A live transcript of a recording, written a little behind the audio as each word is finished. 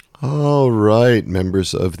All right,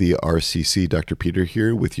 members of the RCC, Dr. Peter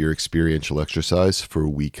here with your experiential exercise for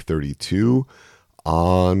week 32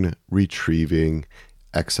 on retrieving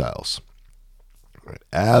exiles.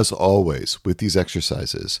 As always, with these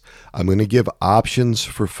exercises, I'm going to give options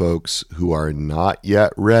for folks who are not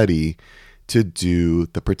yet ready to do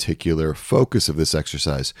the particular focus of this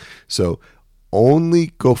exercise. So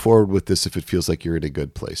only go forward with this if it feels like you're in a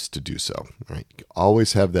good place to do so. Right?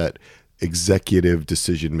 Always have that executive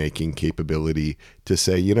decision-making capability to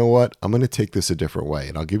say, you know what, I'm going to take this a different way.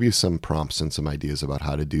 And I'll give you some prompts and some ideas about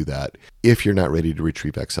how to do that if you're not ready to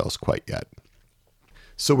retrieve exiles quite yet.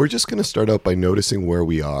 So we're just going to start out by noticing where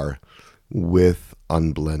we are with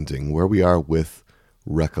unblending, where we are with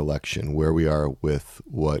recollection, where we are with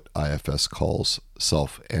what IFS calls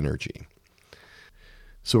self-energy.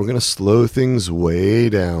 So we're going to slow things way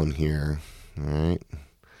down here. All right.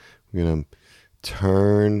 We're going to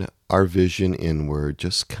turn our vision inward,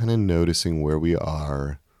 just kind of noticing where we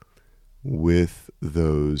are with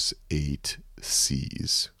those 8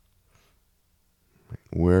 C's.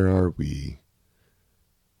 Where are we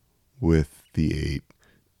with the 8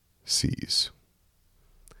 C's?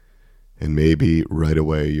 And maybe right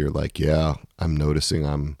away you're like, yeah, I'm noticing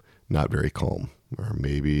I'm not very calm. Or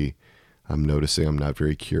maybe I'm noticing I'm not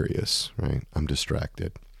very curious, right? I'm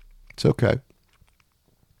distracted. It's okay.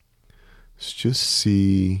 Let's just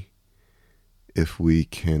see if we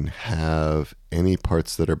can have any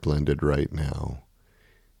parts that are blended right now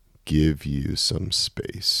give you some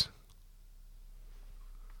space.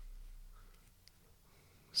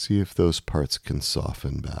 See if those parts can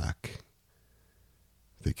soften back.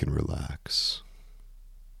 They can relax.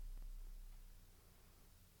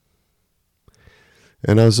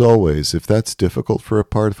 And as always, if that's difficult for a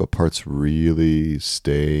part, if a part's really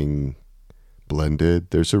staying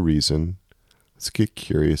blended, there's a reason. Let's get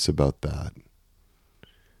curious about that.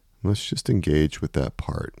 Let's just engage with that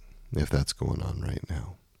part if that's going on right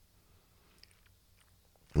now.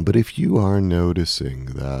 But if you are noticing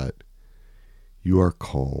that you are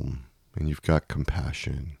calm and you've got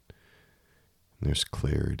compassion, and there's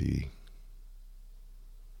clarity,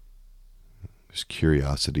 there's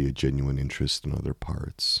curiosity, a genuine interest in other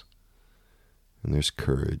parts, and there's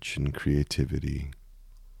courage and creativity,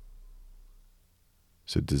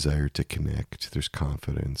 there's a desire to connect, there's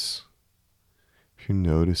confidence. If you're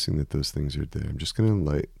noticing that those things are there, I'm just going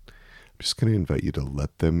to invite you to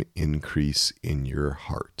let them increase in your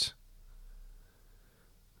heart.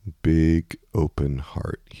 Big open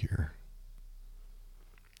heart here.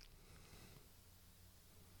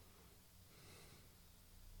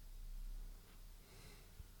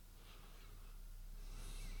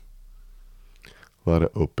 A lot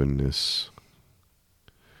of openness.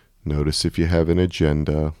 Notice if you have an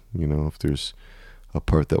agenda, if there's a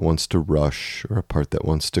part that wants to rush or a part that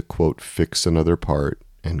wants to, quote, fix another part,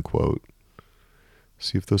 end quote.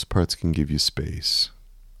 See if those parts can give you space.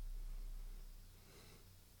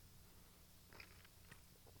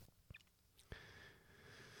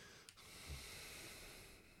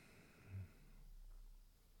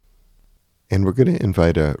 And we're going to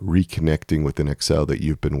invite a reconnecting with an exile that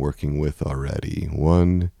you've been working with already,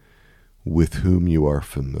 one with whom you are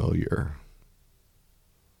familiar.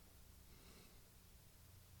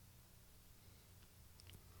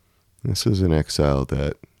 This is an exile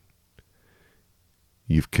that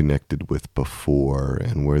you've connected with before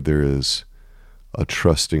and where there is a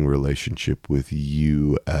trusting relationship with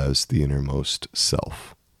you as the innermost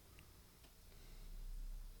self.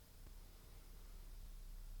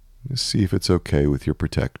 See if it's okay with your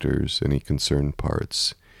protectors, any concerned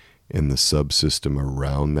parts in the subsystem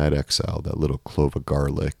around that exile, that little clove of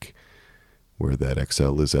garlic where that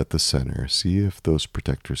exile is at the center. See if those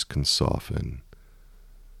protectors can soften,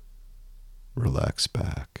 relax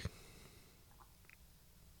back.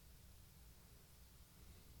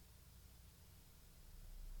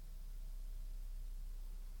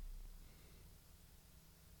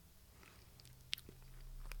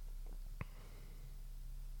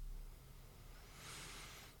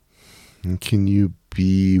 And can you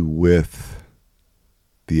be with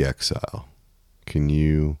the exile? Can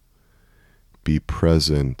you be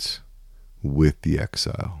present with the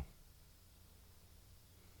exile?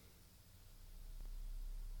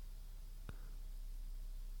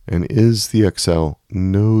 And is the exile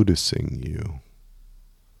noticing you?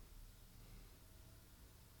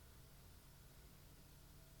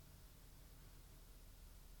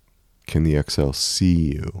 Can the exile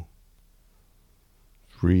see you?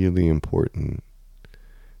 It's really important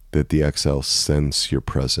that the exile sense your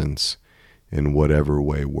presence in whatever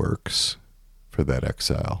way works for that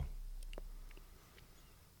exile.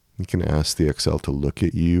 You can ask the Exile to look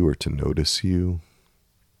at you or to notice you.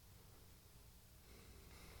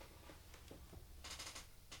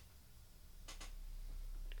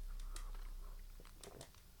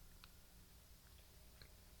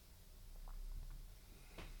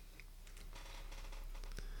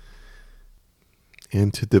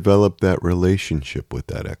 And to develop that relationship with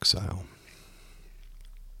that Exile.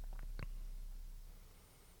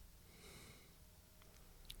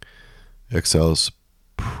 Exile's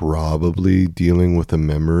probably dealing with a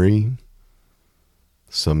memory,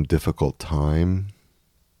 some difficult time,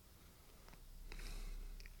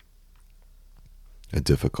 a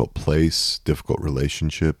difficult place, difficult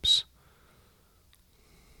relationships.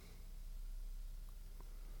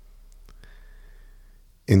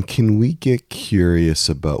 And can we get curious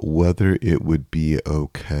about whether it would be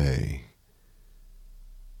okay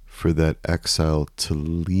for that Exile to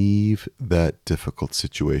leave that difficult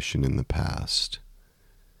situation in the past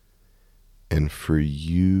and for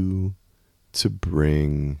you to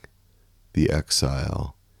bring the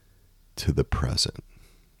Exile to the present?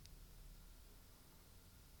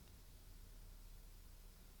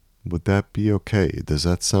 Would that be okay? Does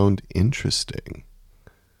that sound interesting?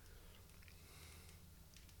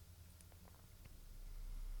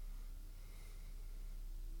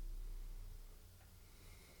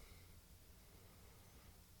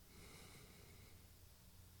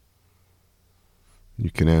 You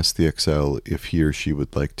can ask the Exile if he or she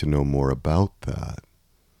would like to know more about that.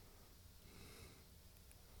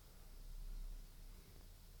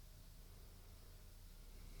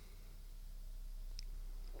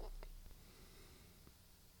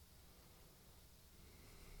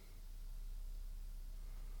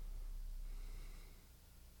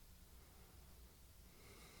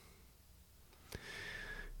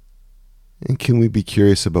 And can we be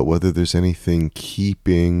curious about whether there's anything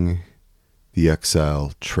keeping the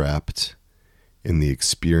Exile trapped in the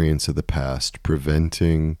experience of the past,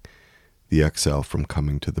 preventing the Exile from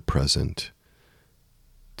coming to the present,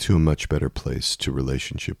 to a much better place, to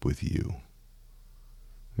relationship with you?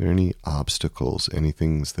 Are there any obstacles, any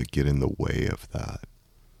things that get in the way of that?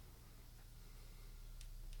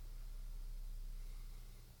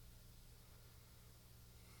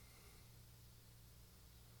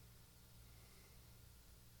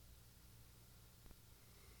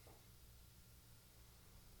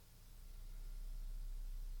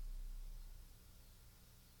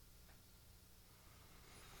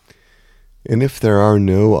 And if there are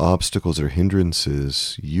no obstacles or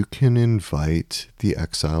hindrances, you can invite the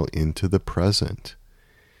Exile into the present,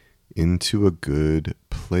 into a good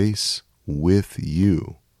place with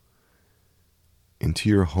you, into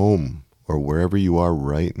your home or wherever you are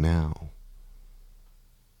right now,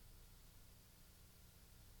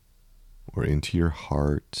 or into your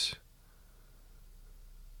heart,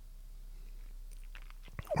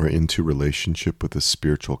 or into relationship with a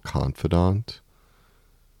spiritual confidant.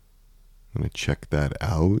 I'm going to check that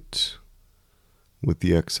out with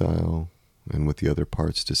the Exile and with the other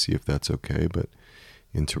parts to see if that's okay, but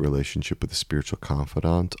into relationship with a spiritual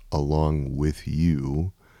confidant along with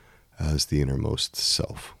you as the innermost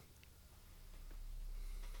self.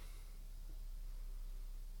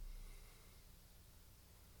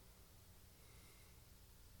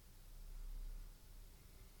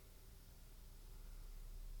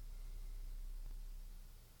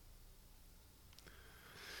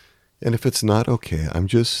 And if it's not okay, I'm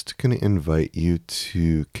just going to invite you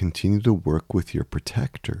to continue to work with your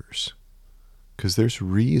protectors, because there's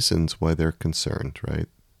reasons why they're concerned, right?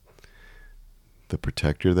 The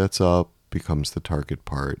protector that's up becomes the target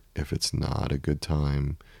part if it's not a good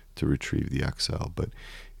time to retrieve the Exile. But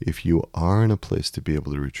if you are in a place to be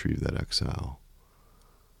able to retrieve that Exile,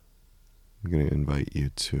 I'm going to invite you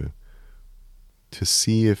to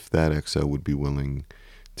see if that Exile would be willing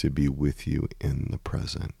to be with you in the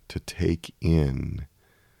present, to take in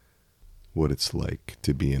what it's like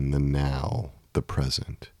to be in the now, the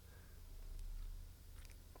present.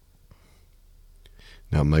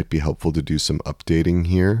 Now, it might be helpful to do some updating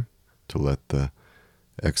here to let the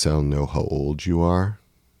Exile know how old you are,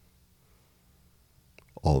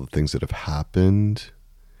 all the things that have happened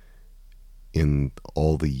in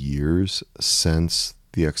all the years since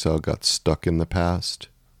the Exile got stuck in the past.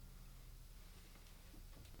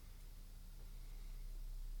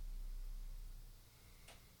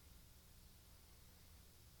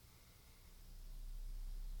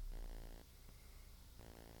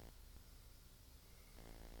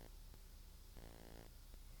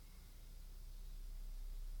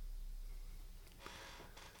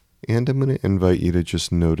 And I'm going to invite you to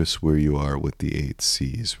just notice where you are with the 8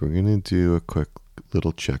 C's. We're going to do a quick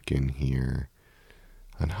little check-in here.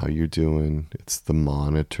 on how you're doing. It's the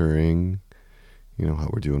monitoring, how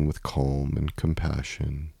we're doing with calm and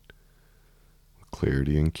compassion, with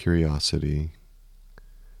clarity and curiosity,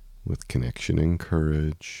 with connection and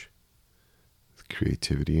courage, with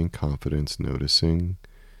creativity and confidence, noticing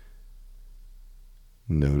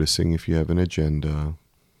if you have an agenda,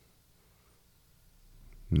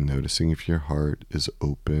 noticing if your heart is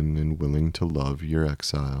open and willing to love your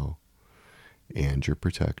exile and your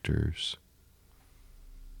protectors.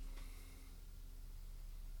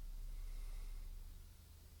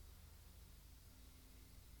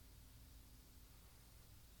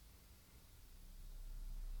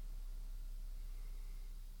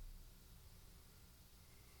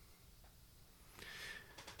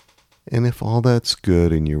 And if all that's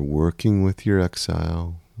good and you're working with your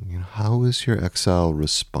exile, how is your exile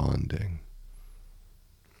responding?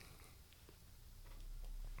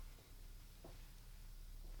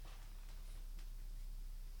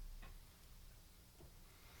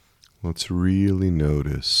 Let's really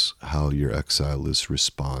notice how your exile is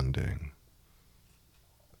responding.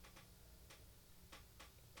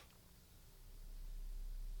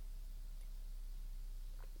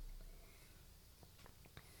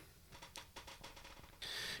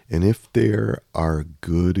 And if there are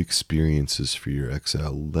good experiences for your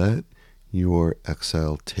exile, let your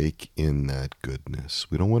exile take in that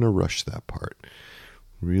goodness. We don't want to rush that part.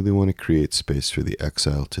 We really want to create space for the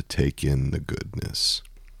exile to take in the goodness.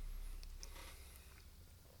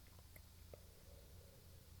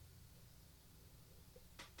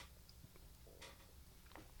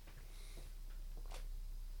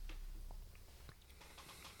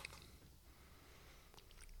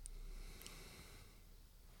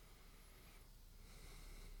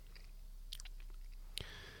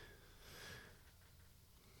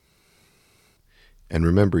 And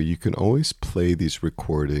remember, you can always play these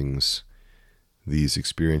recordings, these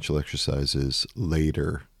experiential exercises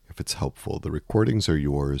later if it's helpful. The recordings are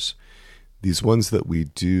yours. These ones that we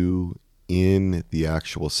do in the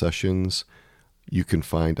actual sessions, you can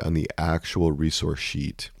find on the actual resource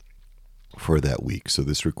sheet for that week. So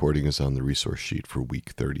this recording is on the resource sheet for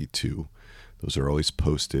week 32. Those are always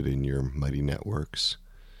posted in your Mighty Networks.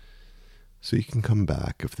 So you can come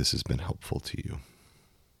back if this has been helpful to you.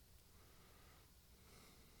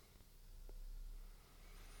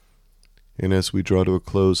 And as we draw to a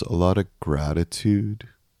close, a lot of gratitude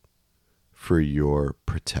for your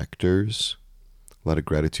protectors, a lot of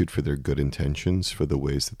gratitude for their good intentions, for the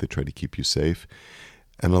ways that they try to keep you safe,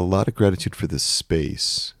 and a lot of gratitude for the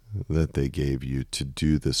space that they gave you to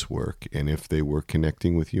do this work, and if they were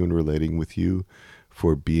connecting with you and relating with you,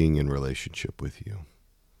 for being in relationship with you.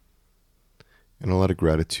 And a lot of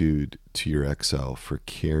gratitude to your exile for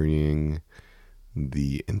carrying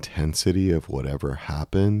the intensity of whatever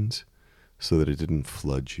happened so that it didn't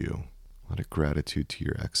flood you. A lot of gratitude to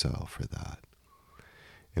your exile for that.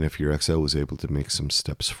 And if your exile was able to make some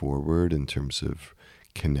steps forward in terms of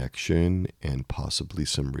connection and possibly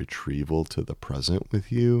some retrieval to the present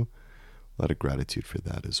with you, a lot of gratitude for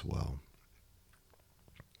that as well.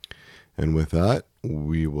 And with that,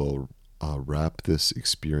 we will wrap this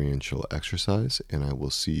experiential exercise, and I will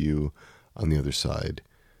see you on the other side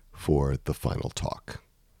for the final talk.